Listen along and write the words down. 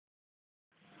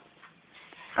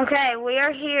Okay, we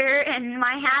are here, and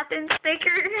my Happen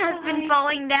sticker has been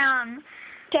falling down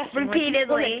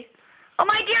repeatedly. Oh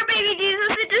my dear baby Jesus,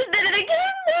 it just did it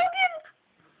again, Logan!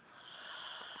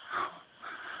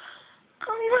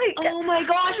 Oh my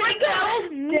gosh, Oh my it fell gosh.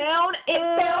 down. It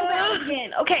fell down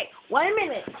again. Okay, 1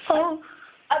 minute. Oh,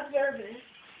 Observe this.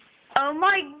 oh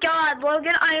my God,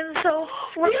 Logan, I am so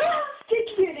Look how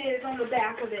sticky it is on the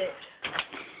back of it.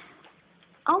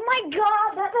 Oh my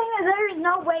God, that thing is, there's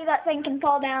no way that thing can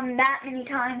fall down that many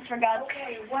times, for God's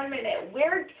Okay, 1 minute.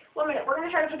 1 minute. We're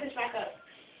gonna try to put this back up.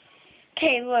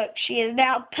 Okay, look, she is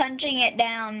now punching it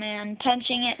down, man.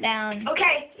 Punching it down.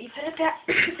 Okay, we put it back.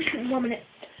 1 minute.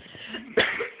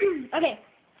 Okay,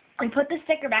 we put the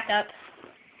sticker back up.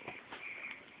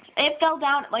 It fell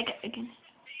down like again.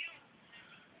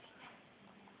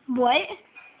 What?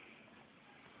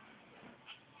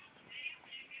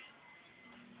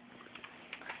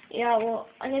 Yeah, well,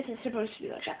 I guess it's supposed to be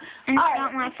like that. And it's All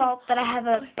not right. my fault that I have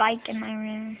a bike in my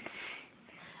room.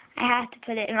 I have to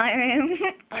put it in my room.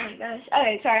 Oh my gosh.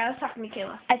 Okay, sorry, I was talking to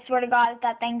Kayla. I swear to God, if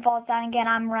that thing falls down again,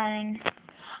 I'm running.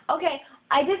 Okay,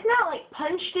 I just now like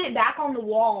punched it back on the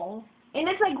wall. And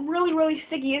it's like really, really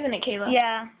sticky, isn't it, Kayla?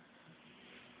 Yeah.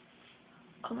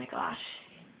 Oh my gosh.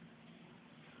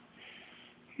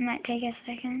 It might take a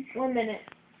second. 1 minute.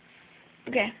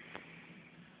 Okay.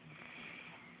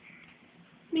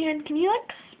 Man, can you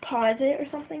like pause it or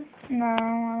something? No,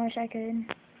 I wish I could.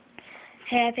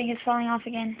 Hey, I think it's falling off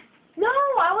again. No,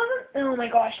 I wasn't. Oh my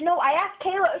gosh. No, I asked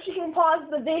Kayla if she can pause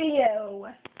the video.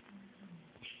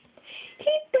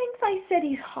 He thinks I said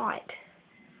he's hot.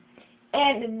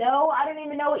 And no, I don't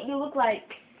even know what you look like.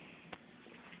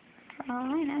 Oh,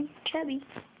 I know, chubby.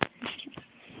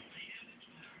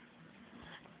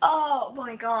 Oh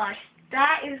my gosh.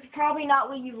 That is probably not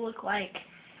what you look like.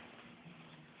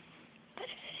 But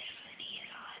he is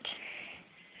hot.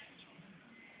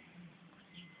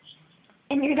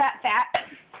 And you're that fat.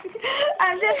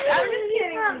 I'm just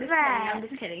kidding. Not I'm just kidding. fat. I'm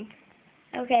just kidding.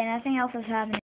 Okay, nothing else is happening.